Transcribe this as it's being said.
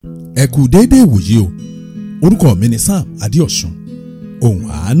ẹ kú déédéé wòye o. Orúkọ mi ni Sam Adéọ̀sùn. Ohùn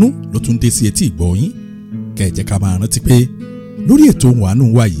àánú ló tún dé sí etí ìgbọ́ yín. Kẹ̀jẹ́ ká máa rántí pé lórí ètò ohùn àánú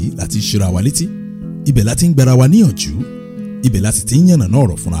wa yìí láti ṣíra wa létí. Ibẹ̀ láti ń gbára wa níyànjú. Ibẹ̀ láti ti ń yànnàná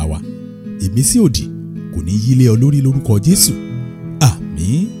ọ̀rọ̀ fúnra wa. Ìmísí òdì kò ní yílé ọ lórí lórúkọ Jésù.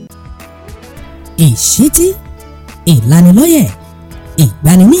 Àmín. Ìṣítí, ìlanilọ́yẹ̀,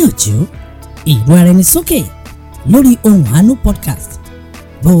 ìgbaniníyànjú, ìró ara ẹni sókè lórí ohùn àánú podcast.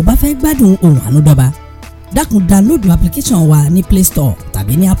 Bó o bá fẹ́ gbádùn ohùn àánú dọ́ba, dákun download application wa ní Play Store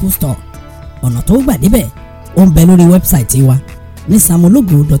tàbí ní Apple Store. Ọ̀nà tó gbà débẹ̀ ó ń bẹ lórí wẹ́bsáìtì wa ní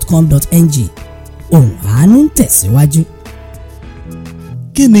samologo.com.ng. Ohùn àánú ń tẹ̀síwájú.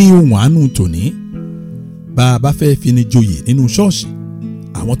 Kí ni ohùn àánú tòní? Bá a bá fẹ́ fini joyè nínú ṣọ́ọ̀ṣì,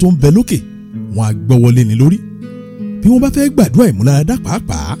 àwọn tó ń bẹ lókè wọn á gbọ́wọ́lé ni lórí. Bí wọ́n bá fẹ́ gbàdúrà ìmúláradá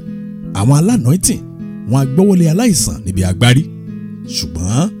pàápàá, àwọn alánọ́ìtìn wọn á gbọ́wọ́lé aláìsàn níbi agbárí.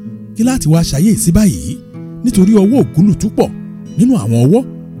 Ṣùgbọ́n kí láti wá ṣàyèsí báyìí nítorí ọwọ́ ògúlùtú pọ̀ nínú àwọn ọwọ́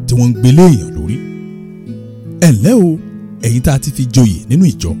tí wọ́n ń gbélé èèyàn lórí. Ẹ ǹlẹ́ o, ẹ̀yin tá a ti fi joyè nínú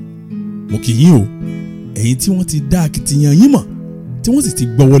ìjọ. Mo kí yín o, ẹ̀yin tí wọ́n ti dá akitiyan yín mọ̀ tí wọ́n sì ti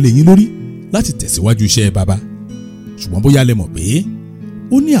gbọ́wọ́lé yín lórí láti tẹ̀síwájú iṣẹ́ baba. Ṣùgbọ́n bóyá lẹ mọ̀ pé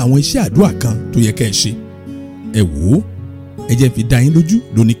ó ní àwọn iṣẹ́ àdúrà kan tó yẹ kẹ́ ẹ ṣe. Ẹ wò ó, ẹ jẹ́ fi dá yín lójú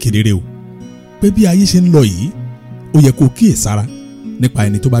lóní kedere o pé bí ayé ṣe ń lọ yìí, ó yẹ kó kíyèsára nípa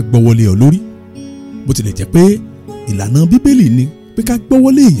ẹni tó bá gbọ́wọ́lé ọ lórí. Bó tilẹ̀ jẹ́ pé ìlànà Bíbélì ni pé ká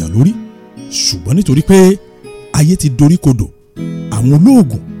gbọ́wọ́lé èèyàn lórí, ṣùgbọ́n nítorí pé ayé ti dorí kodò, àwọn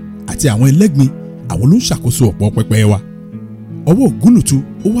olóògùn àti àwọn ẹlẹ́gbin àwọn ló ń ṣàkóso ọ̀pọ̀ pẹpẹ wa. Ọwọ́ ògúlùtú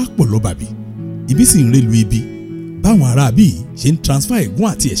ó wá pọ̀ lọ bàbí, ibi sì ń rélu ibi. Báwọn ará bíi ṣe ń transfer ègún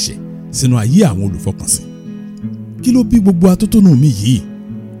àti ẹ̀ṣẹ̀ sínú ayé àwọn olùfọkànsìn. Kí ló bí gbogbo atótónu mi yìí?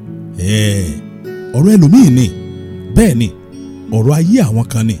 Ọ̀rọ̀ ẹlòmíì ni, bẹ́ẹ̀ ni, ọ̀rọ̀ ayé àwọn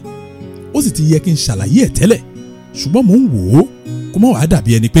kan ni. Ó sì ti yẹ kí n ṣàlàyé ẹ̀ tẹ́lẹ̀, ṣùgbọ́n mò ń wò ó kó má wàá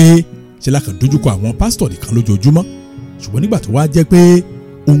dàbí ẹni pé ṣe la kàn dojúkọ àwọn pásítọ̀ nìkan lójoojúmọ́. Ṣùgbọ́n nígbà tó wá jẹ́ pé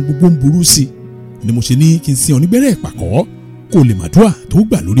ohun gbogbo ń burú sí i ni mo ṣe ní kí n sin onígbẹ́rẹ́ ìpàkọ́ kó lè màdúrà tó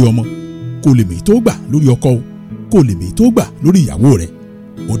gbà lórí ọmọ, kó lè mèyí tó gbà lórí ọkọ o, kó lè mèyí tó gbà lórí ìyàwó rẹ̀.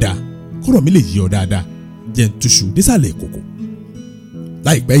 Ó dáa, kọ́rọ̀ mi lè yí ọ dáadáa, jẹ́ n túṣu désàlẹ̀ ìkòkò.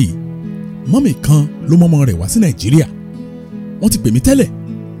 Láìpẹ́ yìí, mọ́mì kan ló mọ́mọ́ rẹ̀ wá sí Nàìjíríà. Wọ́n ti pè mí tẹ́lẹ̀,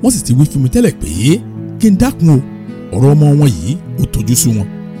 wọ́n sì ti wí fún mi tẹ́lẹ̀ pé kí n dákun o, ọ̀rọ̀ ọmọ wọn yìí ó tojú sú wọn.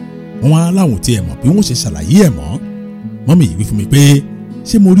 Wọ́n á láwọn tí ẹ mọ̀ bí wọ́n ṣe ṣàlàyé ẹ̀ mọ́. Mọ́mì yìí wí fún mi pé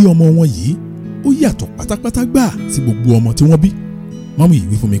ṣé mo rí ọmọ wọn yìí ó yàtọ̀ pátápátá gbà sí gbogbo ọmọ tí wọ́n bí. Mọ́mì yìí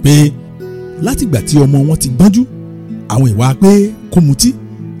wí fún mi pé látìgbà tí ọmọ wọn ti gbọ́njú, àwọn ìwà pé kó mutí,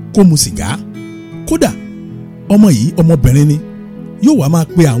 kó mu sìgá. Kódà ọmọ yìí ọmọbìnrin ni, yóò wá máa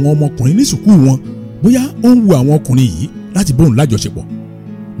pe àwọn ọmọkùnrin ní sùkúù wọn bóyá ó ń wu àwọn ọkùnrin yìí láti bóun lájọṣepọ̀.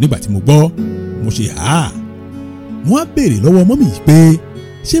 Nígbà tí mo gbọ́, mo ṣe háà. Mo á béèrè lọ́wọ́ mọ́mì yìí pé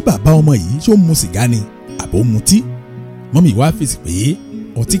ṣé bàbá ọmọ yìí ṣó ń mu sìgá ni àbó ń mutí? Mọ́mì yìí wá fèsì pé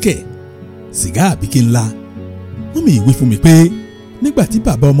ọtí kẹ̀, sìgá àbí kí n la. Mọ́mì yìí wí fún mi pé nígbà tí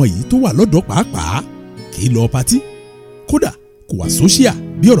bàbá ọmọ yìí tó wà lọ́dọ̀ pàápàá kì í lọ patí, kódà kò wà sóṣíà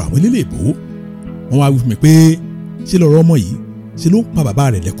bí ọ̀rọ̀ àwọn eléléèbó. Wọ́n wá wí fún mi pé ṣé lọ́rọ̀ ọmọ yìí ṣe ló ń pa bàbá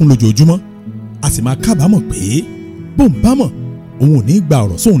rẹ̀ lẹ́kún lójoojúmọ́, a sì máa kábàámọ̀ pé bóun bá mọ̀ òun ò ní gba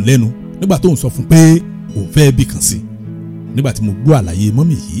ọ̀rọ̀ sóun lẹ́nu nígbà tóun sọ fún pé òun fẹ́ bí kan sí. Nígbà tí mo gbọ́ àlàyé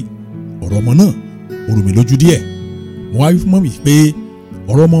mọ́mì yìí, ọ̀rọ̀ ọmọ náà ó rú mi lójú díẹ̀. Mo wá wí fún mọ́mì yìí pé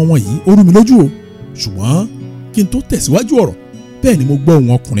ọ̀rọ̀ ọmọ wọn yìí ó rú mi lójú o, ṣùgbọ́n kí n tó tẹ̀síwájú ọ̀rọ̀, bẹ́ẹ̀ ni mo gbọ́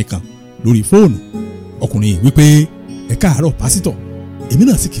ohùn ọkùnrin kan lórí fóònù. Ọkùnrin yìí wí pé ẹ káàárọ̀ pásítọ̀. Èmi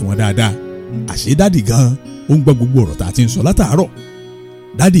náà sì kí wọn dáadáa. Àṣé dádì gan-an ó ń gbọ́ gbogbo ọ̀rọ̀ tá a ti ń sọ látàárọ̀.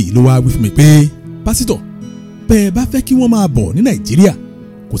 Dádì yìí ló wá wí fún mi pé pásítọ̀, bẹ́ẹ̀ bá fẹ́ kí wọ́n máa bọ̀ ní Nàìjíríà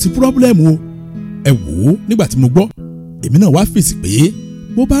kò sí pírọ́bùlẹ́mù o. Ẹ wò ó, nígbà tí mo gbọ́, èmi náà wá fèsì pé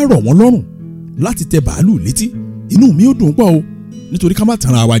bó bá rọ̀ wọ́n lọ́rùn láti tẹ bàálù létí, inú mi ó dùn pọ̀ o, nítorí ká má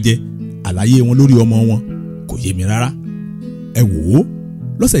tanra wa jẹ. Àlàyé wọn lórí ọmọ wọn kò yé mi rárá. Ẹ wò ó,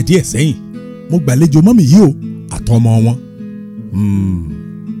 lọ́sẹ̀ díẹ̀ sẹ́yìn mo gbàlejò mọ́mì yìí o àtọmọ wọn.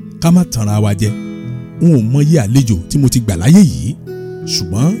 Ká má tanra wa jẹ, n ò mọyì àlejò tí mo ti gbà láyé yìí,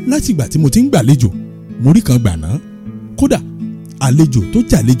 ṣùgbọ́n láti ìgbà tí mo ti ń gbàlejò mo rí kan gbà náà. Kódà àlejò tó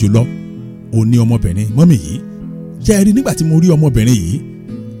jàlejò lọ òun ni ọmọbìnrin mọ́mì yìí. Ṣé ẹ rí, nígbà tí mo rí ọmọbìnrin yìí,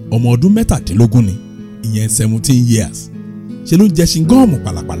 ọmọ ọdún 17 ni, ìyẹn 17 years. Ṣe ló ń jẹ ṣingọ́ọ̀mù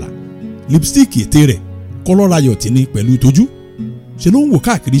pàlàpàlà, lipstick ètè rẹ̀ kọ́lọ́rayọ̀ tí ní pẹ̀lú ìtọ́jú. Ṣe ló ń wò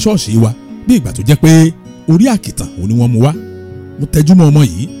káàkiri ṣọ́ọ̀ṣì wa bí ìgbà tó jẹ́ pé orí àkìtàn òun ni wọ́n mú wá. Mo tẹjú mọ́ ọmọ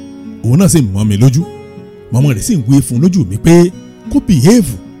yìí, òun náà sì mọ́ mi lójú. Mọ́mọ́ rẹ̀ sì ń wé fún lójú mi pé kó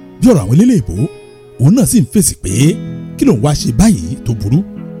bìhéèvù bí ọ̀rọ̀ àwọn eléléèbó. Òun náà sì ń fèsì pé kí lòun wá ṣe báyìí tó burú.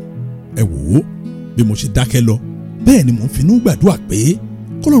 ẹ wò ó bí mo ṣe dákẹ́ lọ bẹ́ẹ̀ ni mò ń finú gbàdúrà pé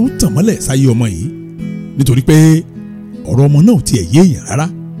kọ́lọ́run tàn mọ́lẹ̀ sáyé ọmọ yìí nítorí pé ọ̀rọ̀ ọmọ náà ò tiẹ̀ yé èèyàn rárá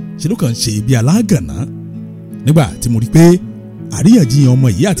ṣe ló kàn ń ṣe bí alágànná. Nígbà tí mo rí pé àríyànjiyàn ọmọ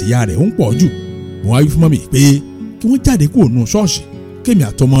yìí àti ìyá rẹ̀ ń pọ̀ jù mo wá wí fún mọ́mì pé kí wọ́n jáde kúrò nínú ṣọ́ọ̀ṣì kémi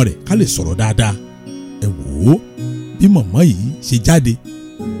àtọmọ rẹ̀ ká lè sọ̀rọ̀ dáadáa. ẹ wò ó bí mọ̀mọ́ yìí ṣe jáde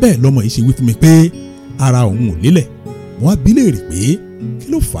bẹ́ẹ̀ lọ́mọ yìí ṣe wí fún mi pé ara òun ò lélẹ̀. mo wá bi léèrè pé kí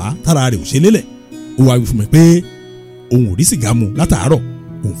ló fà á tára rẹ̀ ò ṣe lélẹ̀. ó wá wí fún mi pé òun ò rí sìgá mu látàárọ̀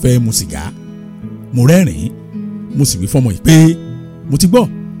òun fẹ́ mu sìgá. mo rẹ́rìn-ín mo sì wí fọ́mọ yìí pé mo ti gbọ́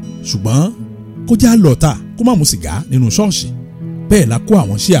ṣùgbọ́n kó já lọ ta kó má mu sìgá nínú ṣọ́ọ̀ṣì. bẹ́ẹ̀ la kó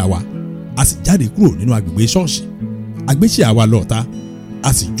àwọn ṣíà wa a sì jáde kúrò nínú agbègbè ṣọ́ọ̀ṣì. a gbé ṣíà wa lọ ta a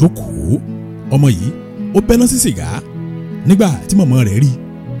sì jókòó. ọmọ yìí ó bẹ́ná sí sìgá. nígbà tí mọ̀mọ́ rẹ̀ rí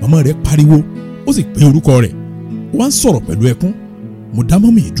mọ̀mọ́ rẹ̀ pariwo ó sì pé orúkọ rẹ̀ ó wá ń sọ̀rọ̀ pẹ̀lú ẹkún. mo dá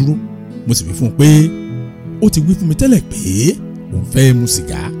mọ́mì yìí dúró mo sì wí fún un pé ó ti wí fún mi tẹ́lẹ̀ pé òun fẹ́ mu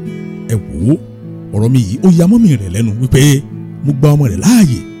sìgá. ẹ wò ó ọ̀rọ̀ mi yìí ó ya mọ́mì rẹ̀ lẹ́nu wípé mo gba ọmọ rẹ̀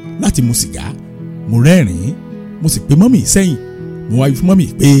láàyè láti mu sìgá. mo rẹ́rìn-ín mo sì pè mọ́mì sẹ́yìn mo wá wí fún mọ́mì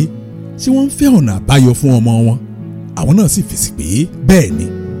pé ṣé wọ́n ń fẹ́ ọ̀nà àbáyọ fún ọmọ wọn. àwọn náà sì fèsì pé bẹ́ẹ̀ ni.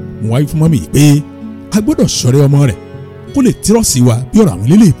 mo wá wí fún mọ́mì pé a gbọ́dọ̀ ṣọ̀rẹ́ ọmọ rẹ̀ kó lè tírọ̀sì wa bí ọ̀rọ̀ àwọn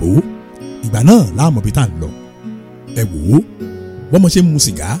ilé ìbò. ìgbà náà láàmú bí tá à ń lọ. ẹ wò ó bọ́mọ ṣe ń mu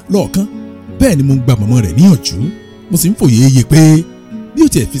sìgá lọ́ọ̀kan bẹ́ẹ̀ ni mo ń gba mọ̀mọ́ rẹ̀ níyànjú mo sì ń fòye yé pé bí ó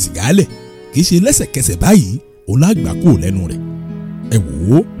tiẹ̀ fi sìgá lẹ̀ kì í ṣe lẹ́sẹ̀kẹsẹ̀ báyìí òun lágbà kúrò lẹ́nu rẹ̀. ẹ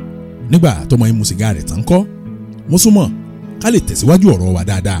wò ó nígbà tọmọ yín mu sìgá rẹ̀ tán kọ́ mo súnmọ́ ká lè tẹ̀síwájú ọ̀rọ̀ wa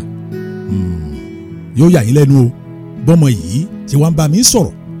dáadáa. yóò yà yín lẹ́nu o bọ́mọ yìí ṣe wá ń bá mi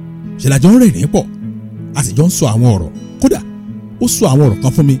sọ̀rọ̀ ṣe la jọ ń rẹ́rìn-ín pọ̀ a sì jọ ń sọ àwọn ọ̀rọ̀ kódà ó sọ àwọn ọ̀rọ̀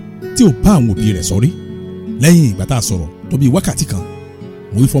kan fún mi tí ò bá àwọn òbí rẹ̀ sọ rí. lẹ́yìn ìgbà tá a sọ̀rọ̀ tó bí wákàtí kan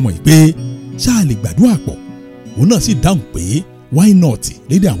mo wí fọmọ yìí pé ṣáà lè gbàdúrà pọ̀ òun náà sì dáhùn pé why not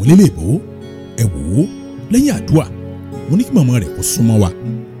lédè àwọn eléléèbó. ẹ wò ó lẹ́yìn àdúrà mo ní kí mọ̀mọ́ rẹ̀ kó súnmọ́ wa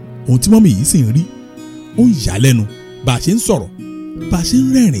ohun tí mọ́mì yìí sì ń rí ó ń yà lẹ́nu bá a ṣe ń sọ̀rọ̀ bá a ṣe ń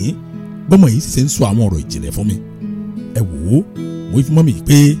rẹ́rìn-ín bọ́mọ yìí sì ṣe ń sọ àwọn ọ̀rọ̀ ìjìnlẹ̀ fún mi. ẹ wò ó mo wí fún mọ́mì yìí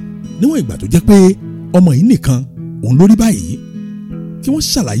pé níwọ̀n ìgbà tó jẹ́ pé ọmọ yìí nìkan òun lórí báyìí kí wọ́n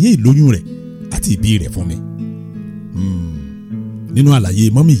ṣàlàyé ìlóyún rẹ̀ àti ìbí rẹ̀ fún mi. nínú àlàyé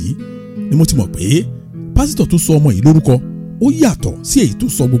mọ́mì yìí ni mo ti mọ̀ pé pásítọ̀ tó sọ ọmọ yìí lórúkọ ó yàtọ̀ sí èyí tó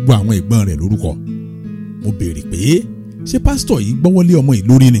sọ gbogbo àwọn ẹ̀gbọ́n rẹ̀ lórúkọ. mo béèrè pé ṣé pásítọ̀ yìí gbọ́wọ́lé ọmọ yìí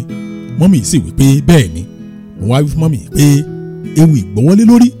lórí ni mọ́mì yìí sì wí pé bẹ́ẹ̀ ni. mo wá wí fún mọ́mì yìí pé ewu ìgbọ́wọ́lé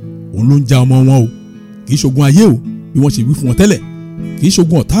lórí òun ló ń ja ọmọ wọn o kì í ṣogun ayé o bí wọ́n ṣe wí fún wọn tẹ́lẹ̀ kì í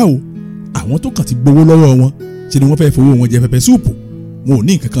ṣogun ọ̀tá o àwọn tó kàn ti gbowó lọ́wọ́ wọn ṣe ni wọ́n fẹ́ fowó wọn jẹ pẹpẹ súùpù wọn ò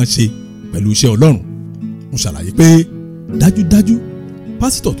ní nǹkan kan ṣe pẹ̀lú iṣẹ́ Ọlọ́run. mo ṣàlàyé pé dájúdájú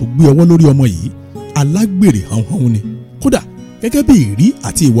pásítọ̀ tó gbé ọwọ́ lórí ọmọ yìí alágbèrè hànhàn ni kódà gẹ́gẹ́ bí ìrí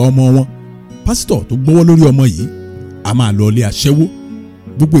àti ìwà ọmọ wọn pásítọ̀ tó gbọ́wọ́ lórí ọmọ yìí a máa lọ ilé aṣẹ́wó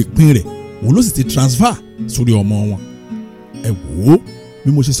gbogbo ìpín rẹ̀ òun ló sì ti transfer sórí ọmọ wọn. ẹ wò ó bí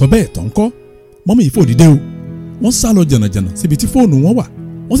mo ṣe sọ bẹ́ẹ̀ tán kọ́ mọ́mí yìí fò dìde o wọ́n sá lọ jànàjànà síbi tí fóònù wọn wà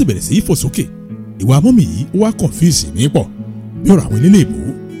wọ́n sì bẹ̀rẹ̀ sí í fò sókè. ìwà mọ́mí yìí ó wá confuse ní pọ̀ bí ọ̀rọ̀ àwọn eléléèbó.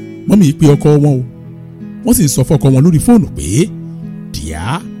 mọ́mí yìí pe ọkọ wọn o wọ́n sì sọ fọ́kọ wọn lórí fóònù pé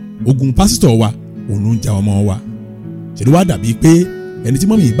dìá ogun pásítọ̀ wa òun ló ń ja ọmọ wa. ṣe ló wá dàbí pé ẹni tí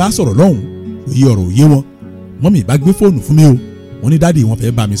mọ́mí yìí bá sọ̀rọ̀ lọ́hùn òye ọ̀rọ̀ òye wọn mọ́mí yìí bá gbé fóònù fún mi o wọ́n ní dádì wọn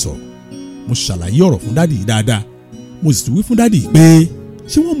fẹ́ bá mi sọ̀rọ̀. mo ṣàlàyé ọ̀rọ̀ fún dádì yìí dáadáa mo sì tún wí fún dádì yìí pé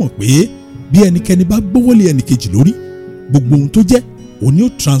ṣé wọ́n mọ̀ pé bí ẹnikẹ́ni bá gbówólé ẹnìkejì lórí gbogbo ohun tó jẹ́ òun ni ó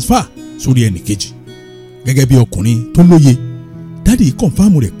transfer sórí ẹnìkejì. gẹ́gẹ́ bí ọkùnrin tó lóye dádì yìí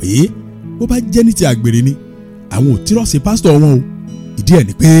kọ̀ǹfàmù rẹ̀ pé bó bá jẹ́ ní ti àgbèrè ni àwọn ò tírọ̀sì pásítọ̀ wọn o ìdí ẹ̀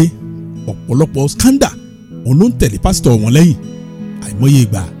ni pé ọ̀pọ̀lọpọ̀ scandal òun ló ń tẹ̀lé pásítọ̀ wọn lẹ́yìn. àìmọye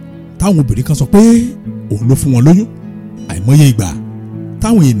ìgbà táwọn obìnrin kan sọ pé òun ló fún wọn lóyún àìmọye ìgbà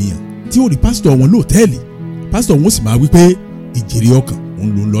táwọn ènìyàn tí ó rí pásítọ̀ wọn lóòtẹ́ẹ̀lì pásítọ̀ wọn sì máa wí pé ìjèrè ọkàn òun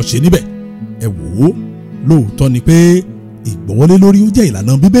ló ń lọ ṣe níbẹ̀. ẹ wò ó lóòótọ́ ni pé ìgbọ́wọ́lé lórí ó jẹ́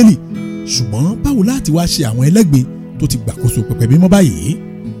ìlànà bíbélì ṣùgbọ́n báwo láti wá ṣe àwọn ẹlẹ́gbin tó ti gbàkóso pẹpẹ mímọ́ báyìí.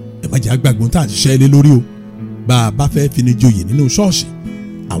 ẹ má jẹ́ àgbàgbọ́n tá à ń ṣiṣẹ́ lé lórí o bá a bá fẹ́ fini joyè nínú ṣọ́ọ̀ṣì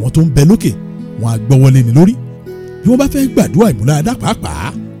àwọn tó ń bẹ lókè wọn á gbọ́wọ́lé ni lórí bí wọ́n bá fẹ́ gbàdúrà ìmúláradá pàápàá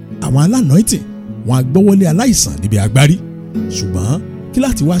àwọn alánọ́ìtìn wọn á gbọ́wọ́lé aláìsàn níbi agbárí ṣùgbọ́n kí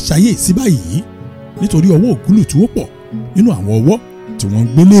láti wá ṣayé sí báyìí nítorí ọwọ́ ògúlùtù ó pọ̀ nínú àwọn ọwọ́ tí wọ́n ń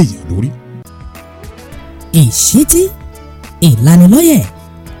gbélé èèyàn lórí. ìṣítí ìlanilọ́yẹ̀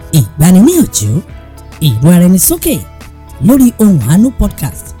ìgbaniníyànjú ìró ara ẹni sókè lórí Ohùn Àánú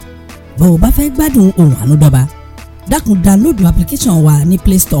podcast bó o bá fẹ́ gbádùn Ohùn Àánú dọ́ba dákun download application wa ní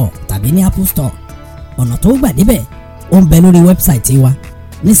Play Store tàbí tàbí ní Apple Store. ọ̀nà tó gbà débẹ̀ ó ń bẹ lórí wẹ́bsáìtì wa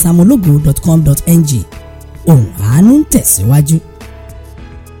ní samologo.com.ng. Ohùn Àánú ń tẹ̀síwájú.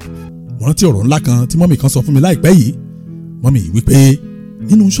 mo rántí ọ̀rọ̀ ńlá kan tí mọ́mì kan sọ fún mi láìpẹ́ yìí. mọ́mì yìí wípé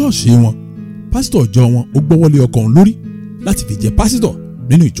nínú ṣọ́ọ̀ṣì wọn pásítọ̀ ìjọ wọn ó gbọ́wọ́lé ọkọ òun lórí láti fi jẹ pásítọ̀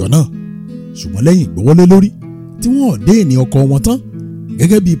nínú ìjọ náà. ṣùgbọ́n lẹ́yìn ìgbọ́wọ́lé lórí tí wọ́n ọ̀dẹ́ẹ̀nì ọkọ wọn tán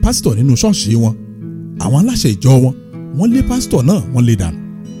gẹ́gẹ́ bí pásítọ̀ nínú ṣọ́ọ̀ṣì wọn, àwọn aláṣẹ ìjọ wọ́n lé pásítọ̀ náà wọ́n lé dànù.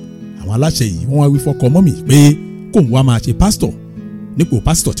 àwọn aláṣẹ yìí wọ́n wá wí fọ́kọ mọ́mì pé kóun wá máa ṣe pásítọ̀ nípò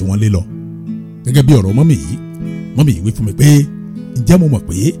pásítọ̀ tí wọ́n lé lọ. gẹ́gẹ́ bí ọ̀rọ̀ mọ́mì yìí wí fún mi pé ǹjẹ́ mo mọ̀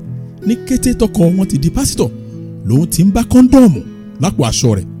pé ní kété tọkọ wọn ti di pásítọ̀ lòun ti ń bá kọ́ńdọ̀mù lápò aṣọ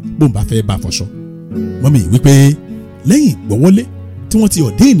rẹ̀ bóun bá fẹ́ bá fọṣọ. mọ́mì yìí wí pé lẹ́yìn ìgbọ́wọ́lé tí wọ́n ti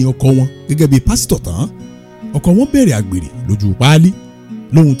ọ̀dẹ́ẹ̀nì ọkọ wọn gẹ́gẹ́ bí pásítọ̀ tán, ọkọ wọn bẹ̀rẹ̀ àgbèrè lójú páálí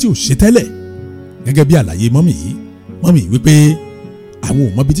lóhun tí ò ṣe tẹ́lẹ̀. gẹ́gẹ́ bí àlàyé mọ́mì yìí wí pé àwọn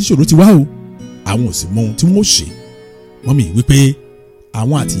ò mọ ibi tí ṣòro ti wá o, àwọn ò sì mọ ohun tí wọ́n ó ṣe. mọ́mì yìí wí pé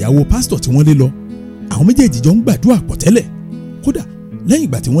àwọn àtìyàwó pásítọ̀ tí wọ́n lé lọ, àwọn méjèèjì jọ ń gbàdúrà pọ̀ tẹ́lẹ̀. kódà lẹ́yìn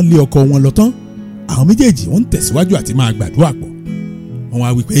ìgbà tí wọ́n lé ọkọ wọn lọ tán, àwọn méjèèjì wọ́n ń tẹ̀síwájú àti máa gbàdúrà pọ̀. wọ́n wá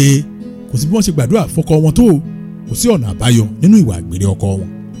wí pé kò sí bí wọ́n ṣe gbàdúrà fọ́kọ wọn tó, kò sí ọ̀nà àbáyọ nínú ìwà àgbèrè ọkọ wọn.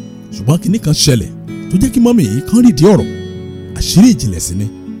 ṣùgbọ́n kinní kan ṣẹlẹ̀ tó jẹ́ kí mọ́mì yìí kan rídìí ọ̀rọ̀. àṣírí ìjìnlẹ̀ sí ni.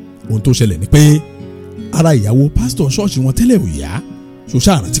 ohun tó ṣẹlẹ̀ ni pé ara ìyàwó pásítọ̀ ṣọ́ọ̀ṣì wọn tẹ́lẹ̀ ò yá.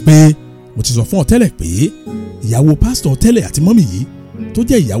 ṣoṣà rántí pé mo ti sọ fún ọ tẹ́lẹ̀ pé ìyàwó pásítọ̀ tẹ́lẹ̀ àti mọ́mì yìí tó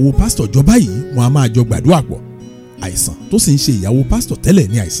jẹ́ ìyàwó pásítọ̀ jọba yìí wọn a máa jọ gbàdúrà pọ̀. àìsàn tó sì ń ṣe ìyàwó pásítọ̀ tẹ́lẹ̀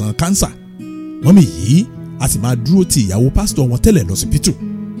ní àìsàn kánsà. mọ́mì yìí a sì máa dúró ti ìyàwó pásítọ̀ wọn tẹ́lẹ̀ lọ́sibítù.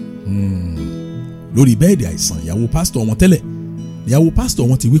 lórí bẹ́ẹ̀dì àìsàn ìyàwó pásítọ̀ wọn tẹ́lẹ̀ ìyàwó pásítọ̀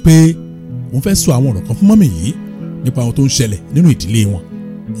wọn ti wí pé òun fẹ́ sọ àwọn ọ̀rọ̀ kan fún mọ́mì yìí nípa ohun tó ń ṣẹlẹ̀ nínú ìdílé wọn.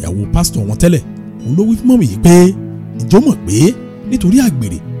 ìyàwó pásítọ̀ wọn tẹ́lẹ̀ òun ló wí fún mọ́mì yìí pé ǹjọ́ mọ̀ pé nítorí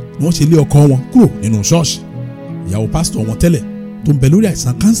àgbèrè ni wọ́n ṣe lé ọkọ wọn kúrò nínú ṣọ́ọ̀ṣì. ìyàwó pásítọ̀ wọn tẹ́lẹ̀ tó ń bẹ lórí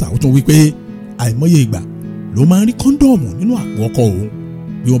àìsàn kánsà ó tún wí pé àìmọye ìgbà ló máa ń rí kọ́ńdọ̀mù nínú àpò ọkọ òun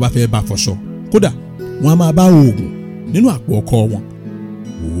bí wọ́n bá fẹ́ bá fọṣọ. kódà wọ́n á máa bá oògùn nínú àpò ọkọ wọn.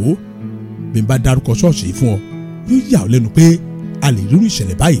 wò ó bí n bá dárúkọ ṣọ́ọ̀ṣì yìí fún ọ yóò yà ọ́ lẹ́nu pé a lè rírú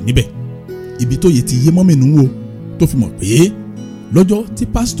ìṣẹ̀lẹ̀ báyìí níbẹ̀. ibi tó yẹ ti yé mọ́mìnú wo tó fi mọ̀ pé lọ́jọ́ tí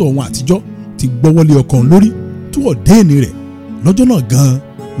pásítọ̀ wọn àtijọ́ ti gbọ́wọ́lé ọkọ òun lórí tó ọ̀dẹ́ẹ̀nì rẹ̀ lọ́jọ́ náà gan-an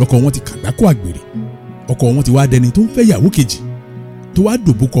lọ́kọ wọn ti kàgbákò àgbèrè. ọkọ wọn ti wá dẹni tó ń fẹ́ yàwó kejì tó wá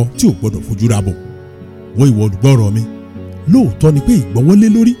dòbúkọ tí ò gbọdọ̀ fojú ra bọ̀. wọ́n ìwọ olùgbọ́rọ̀ mi, lóòótọ́ ni pé ìgbọ́wọ́lé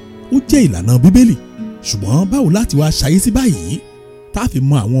lórí ó jẹ́ ìlànà bíbélì, ṣùgbọ́n báwo láti wá ṣayé sí báyìí tá a fi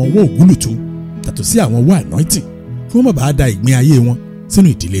mọ àwọn ọwọ́ ògúlùtù yàtọ̀ sí àwọn ọwọ́ anointing kí wọ́n má bàa da ìgbín ayé wọn sínú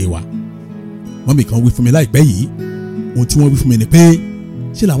ìdílé wa. mọ́mì kan wí fún mi láìpẹ́ yìí, ohun tí wọ́n wí fún mi ni pé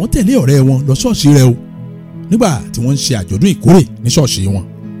ṣe làwọn tẹ̀lé ọ̀rẹ́ wọn lọ ṣọ́ọ̀ṣì rẹ̀ o nígbà tí wọ́n ń ṣe àjọ̀dún ìkórè ní ṣọ́ọ̀ṣì wọn.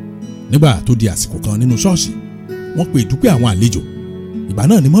 nígbà tó di àsìkò kan nínú ṣọ́ọ̀ṣì, wọ́n pe ìdúpẹ́ àwọn àlejò. ìgbà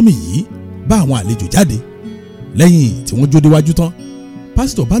náà ni mọ́mì yìí bá àwọn àlejò jáde. lẹ́yìn tí wọ́n jó déwájú tán,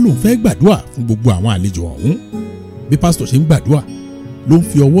 pásítọ̀ bá lóun fẹ́ gbàdúrà fún gbogbo àwọn àlejò ọ̀hún. bí pásítọ̀ ṣe ń gbàdúrà ló ń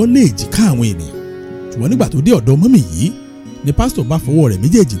fi ọwọ́ lé èjìká àwọn ènìyàn. ṣùgbọ́n nígbà tó dé ọ̀dọ̀ mọ́mì yìí ni pásítọ̀ bá fọwọ́ rẹ̀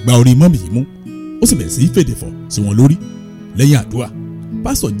méjèèjì gba orí mọ́mì yìí mú, ó sì bẹ̀rẹ̀ sí í fèdè fọ̀ sí wọn lórí. lẹ́yìn àdúrà,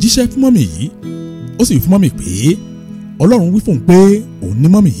 pásítọ̀ jíṣẹ́ fún mọ́mì yìí, ó sì fún mọ́mì pé Ọlọ́run wí fún un pé òun ní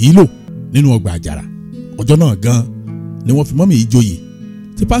mọ́mì yìí lò nínú ọgbà àjàrà. ọjọ́ náà gan ni wọ́n fi mọ́mì yìí joyè,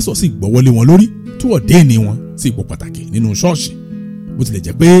 tí pásítọ̀ sì gbọ́wọ́lé wọn lórí tó ọ̀dẹ́ẹ̀nì wọn sí ipò pàtàkì nínú ṣọ́ọ̀ṣì. bó tilẹ̀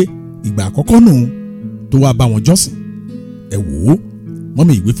jẹ́ pé ìgbà àkọ́kọ́ nù tó wá bá wọn jọ́sìn. ẹ wò ó,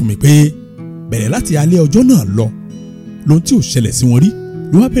 mọ́mì ìwé fún mi pé bẹ̀rẹ̀ láti alẹ́ ọjọ́ náà lọ lóhun tí ò ṣẹlẹ̀ sí wọn rí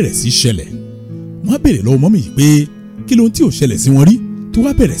ló wá bẹ̀rẹ̀ sí í ṣẹlẹ̀. wọ́n á bèrè lọ́wọ́ mọ́mì yìí pé kí lóhun tí ò ṣẹlẹ̀ sí wọn rí tó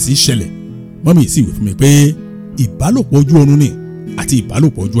wá bẹ̀rẹ̀ sí í ṣẹlẹ̀. mọ́mì yìí sì wí fún mi pé ìbálòpọ̀ ojú oorun ni àti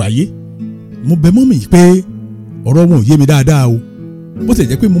ìbálòpọ̀ ojú ayé. mo bẹ̀ mọ́mì yìí pé ọ̀rọ̀ wọn ò yé mi dáadáa o, bó tilẹ̀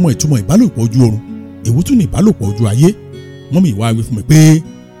jẹ́ pé mo mọ ìtumọ̀ ìbálòpọ̀ ojú oorun, èwo tún ni ìbálòpọ̀ ojú ayé. mọ́mì yìí wá wí fún mi pé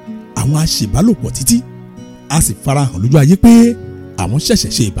àwọn á ṣe ìbálòpọ̀ títí a sì farahàn lójú ayé pé àwọn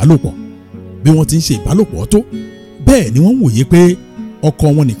ṣẹ̀ṣẹ̀ ṣe ìbálòpọ̀. bí wọ́n ti ń ṣe ìbálòpọ̀ tó bẹ́ẹ̀ ni wọ́n ń wòye pé ọkọ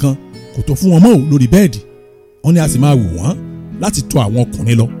wọn nìkan kò tó fún wọn mọ́ ò lórí bẹ́ẹ̀dì. wọ́n ní a sì máa wù wọ́n láti tọ̀ àwọn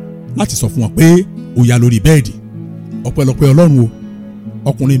ọkùnrin lọ láti sọ fún wọn pé ó yá lórí bẹ́ẹ̀dì. ọpẹ́lọpẹ́ Ọlọ́run o,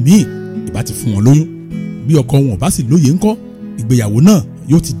 ọkùnrin míì ìbá ti fún wọn lóyún. bí ọkọ wọn ò bá sì lóye ńkọ́, ìgbéyàwó náà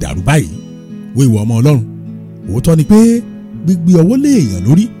yóò ti dàrú báyìí. wo ìwọ ọmọ Ọlọ́run, òótọ́ ni pé gbígbé ọwọ́ lé èèyàn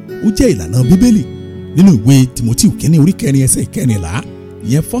lórí ó jẹ́ ìlànà bíbélì nínú ìwé Tímótì kínní orí 4 ẹsẹ̀ 14,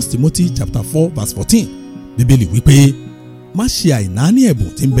 ìyẹn 1 Timothy chapter 4 verse 14. bíbélì wípé má ṣe àìnáání ẹ̀bùn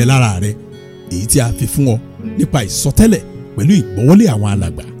tí ń bẹ lára rẹ, èyí tí a fi fún ọ nípa ìsọtẹ́lẹ̀ pẹ̀lú ìgbọ́wọ́lé àwọn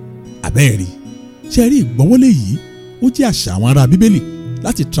alàgbà. àbẹ́ẹ̀rí ṣe rí ìgbọ́wọ́lé yìí ó jẹ́ àṣà àwọn ará bíbélì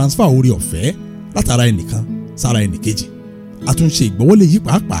láti transfer oore ọ̀fẹ́ látara ẹnìkan sára ẹnìkejì. A tún ṣe ìgbọ́wọ́lé yìí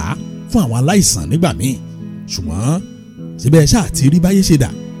pàápàá fún àwọn aláìsàn nígbà míì. Ṣùgbọ́n síbẹ̀ ṣáà ti rí báyé ṣe dà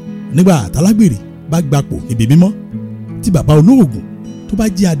nígbà tálágbèrè bá gbapò níbi mímọ́ tí bàbá olóògùn tó bá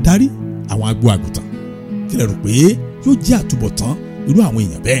jẹ́ adarí àwọn agbo àgùntàn. Kí lẹ rò pé yóò jẹ́ àtúbọ̀tán irú àwọn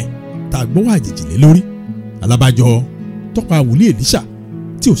èèyàn bẹ́ẹ̀ tá a gbọ́wọ́ àjèjì lé lórí? Alábàjọ tọ́pa wòlíì Èlíṣà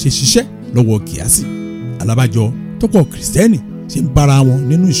tí ò ṣe ṣiṣẹ́ lọ́wọ́ Gíásì. Alábàjọ tọ́pọ̀ kìrìsìtẹ́nì ṣe ń bára wọn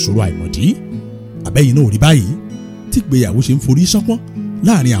nínú ìṣòro àìmọ̀dí. Àbẹ́yìn náà rí báyìí tí ìgbéyàwó ṣe ń forí ṣánpọ́n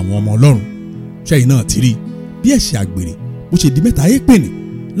láàrin àwọn ọmọ Ọlọ́run. Ṣẹ́yìn náà ti rí bí ẹ̀ṣẹ̀ àgbèrè bó ṣe di mẹ́ta èèpìnì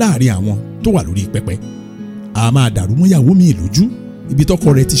láàrin àwọn tó wà lórí pẹpẹ. A máa dàrú mọ́yàwó mi lójú ibi tọ́kọ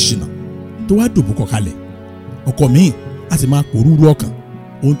rẹ̀ ti ṣìnà tó wá dòbúkọ kalẹ̀. Ọkọ míì a sì máa pòrúurú ọkàn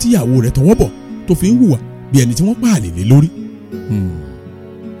ohun tíyàwó rẹ̀ tọwọ́ bọ̀ tó fi ń hùwà bí ẹni tí wọ́n pààlè lé lórí.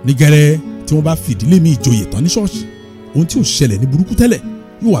 Ní gẹ́rẹ́ tí wọ́n bá fìdílé mi ìjòyè tán ní ṣọ́ọ̀ṣì, ohun tí ò ṣẹlẹ̀ ní burúkú tẹ́lẹ̀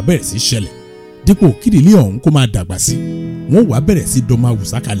yóò wá bẹ̀rẹ̀ sí ṣẹlẹ̀. Dípò kídìlé ọ̀hún kó máa dàgbà sí, wọ́n wá bẹ̀rẹ̀ sí dọ́mọ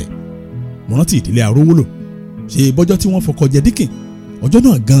àwùsá kalẹ̀. Mo rántí ìdílé Arówólò ṣe bọ́jọ́ tí wọ́n fọkọ jẹ díkìn, ọjọ́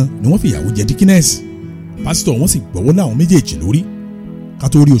náà gan ni wọ́n fìyàwó jẹ díkínẹ́ẹ̀sì. Pásítọ̀ wọn sì gbọ́wọ́ láwọn méjèèjì lórí. Ká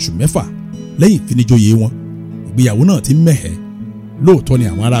tó rí oṣù mẹ́fà lẹ́yìn ìfinijoyè wọn, ìgbéyàwó náà ti mẹ́hẹ̀. Lóòótọ́ ni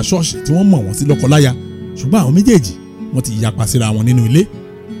àwọn ará ṣọ́ọ̀ṣì tí wọ́n mọ̀ wọ́n sí lọ́kọláya, ṣùgbọ́n àwọn méjèèjì wọ́n ti yapa síra wọn nínú ilé.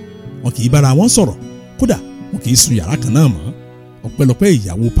 Wọn kì í bára wọn sọ̀rọ̀, kódà wọn kì í sùn yàrá kan náà mọ́. Ọpẹ́lọpẹ́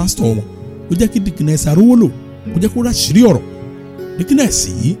ìyàwó pásítọ̀ wọn ló jẹ́ kí dìkínẹ́sì Arówólò kó jẹ́ kó ráṣìírí ọ̀rọ̀. Dìkínẹ́sì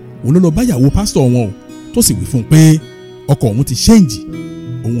yìí òun ló lọ bá ìyàwó pásítọ̀ wọn o tó sì wí fún un pé ọkọ òun ti ṣéǹjì,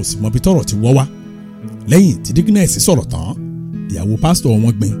 òun ò sì mọ ibi tọ́rọ̀ ti wọ́ wá. Lẹ́yìn tí dìkínẹ́sì sọ̀rọ̀ tán, ìyàwó pásítọ̀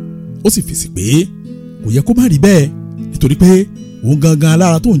wọn gbìn ó sì fèsì pé kò yẹ kó má rí bẹ́ẹ̀ nítorí pé òun gangan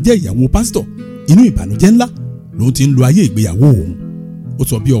alára tó ń jẹ́ ìyàwó pásítọ̀ inú ìbànújẹ́ ńlá lòun ti ń lo ayé ìgbéyàwó òun. Ó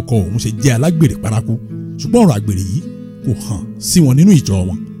sọ bí ọkọ òun ṣe jẹ́ alágbèrè paraku, ṣùgbọ́n ọ̀rọ̀ àgbèrè yìí kò hàn sí wọn nínú ìjọ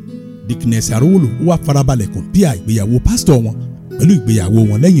wọn. Dìkínẹ́sì Arówólò ó wá farabalẹ̀ kọ̀ǹpíà ìgbéyàwó pásítọ̀ wọn pẹ̀lú ìgbéyàwó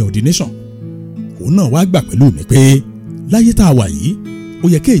wọn lẹ́yìn ordination. Òun náà wá gbà pẹ̀lú mi pé láyé tá a wà yìí ó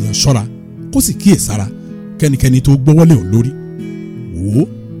yẹ kí èèyàn ṣọ́ra kó sì kíyèsára kẹ́nikẹ́ni tó gbọ́wọ́lé òun lórí. Wò ó,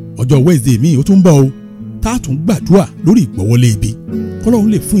 ọjọ́ Wednesday míì ó tún bọ̀ o tá a tún gbàdúrà lórí ìgbọ́wọ́lé ibi kọ́lọ́run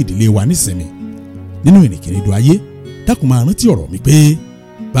lè fún ìdílé wa nísinmi nínú ìrìnkèrindò ayé. Dákun máa rántí ọ̀rọ̀ mi pé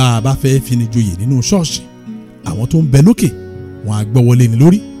bá a bá fẹ́ finijoyè nínú ṣọ́ọ̀ṣì, àwọn tó ń bẹ lókè wọn á gbọ́wọ́lé ni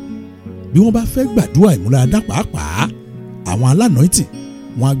lórí. Bí wọ́n bá fẹ́ gbàdúrà ìmúláradá pàápàá, àwọn alánọ̀ìtì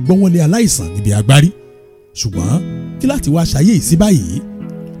wọn á gbọ́wọ́lé aláìsàn níbi agbárí. Ṣùgbọ́n kí láti wá ṣayé yìí sí báyìí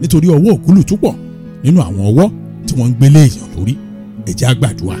nítorí ọwọ́ òkúlù tó pọ̀ nínú àwọn ọwọ́ tí wọ́n ń gbélé èèyàn lórí. Ẹ jẹ́ á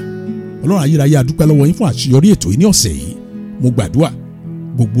gbàdúrà. Ọlọ́run ayérayé, a dúpẹ́ lọ́wọ́ yín fún àṣeyọrí ètò yìí ní ọ̀sẹ̀ yìí. Mo gbàdúrà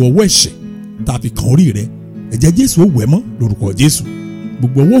gbogbo ọwọ́ ẹ̀ṣẹ̀ tá a fi kan orí rẹ, ẹ̀jẹ̀ Jésù ó wẹ̀ mọ́ lórúkọ Jésù.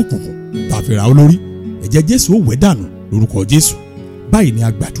 Gbogbo ọwọ́ òkùnkùn tá a fi ra ọ lórí, ẹ̀jẹ̀ Jésù ó wẹ̀ dànù lórúkọ Jésù. Báyìí ni a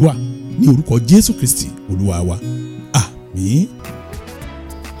gbàdúrà ní orúkọ Jésù Kristi Olúwa wa. Àmín.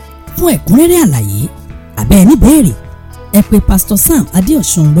 Fún ẹ̀kúnrẹ́rẹ́ àlàyé àbẹ́ ẹni béèrè, ẹ pè Pastor Sam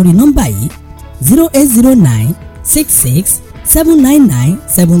Adéọ̀sùn lórí nọ́mbà yìí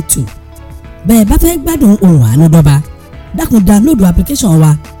 08096679972. Bẹ́ẹ̀ bá fẹ́ gbádùn ohùn àánú dọ́ba, dákun download application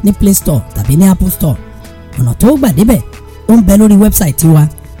wa ní Play Store tàbí ní Apple Store. Ọ̀nà tó gbà débẹ̀ ó ń bẹ lórí wẹ́bsáìtì wa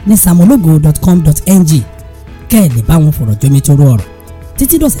ní samologo.com.ng. Kẹ́ ẹ lè bá wọn fọ̀rọ̀ jomitoro ọ̀rọ̀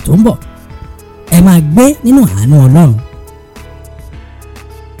títí dọ̀sẹ̀ tó ń bọ̀. Ẹ máa gbé nínú àánú Ọlọ́run.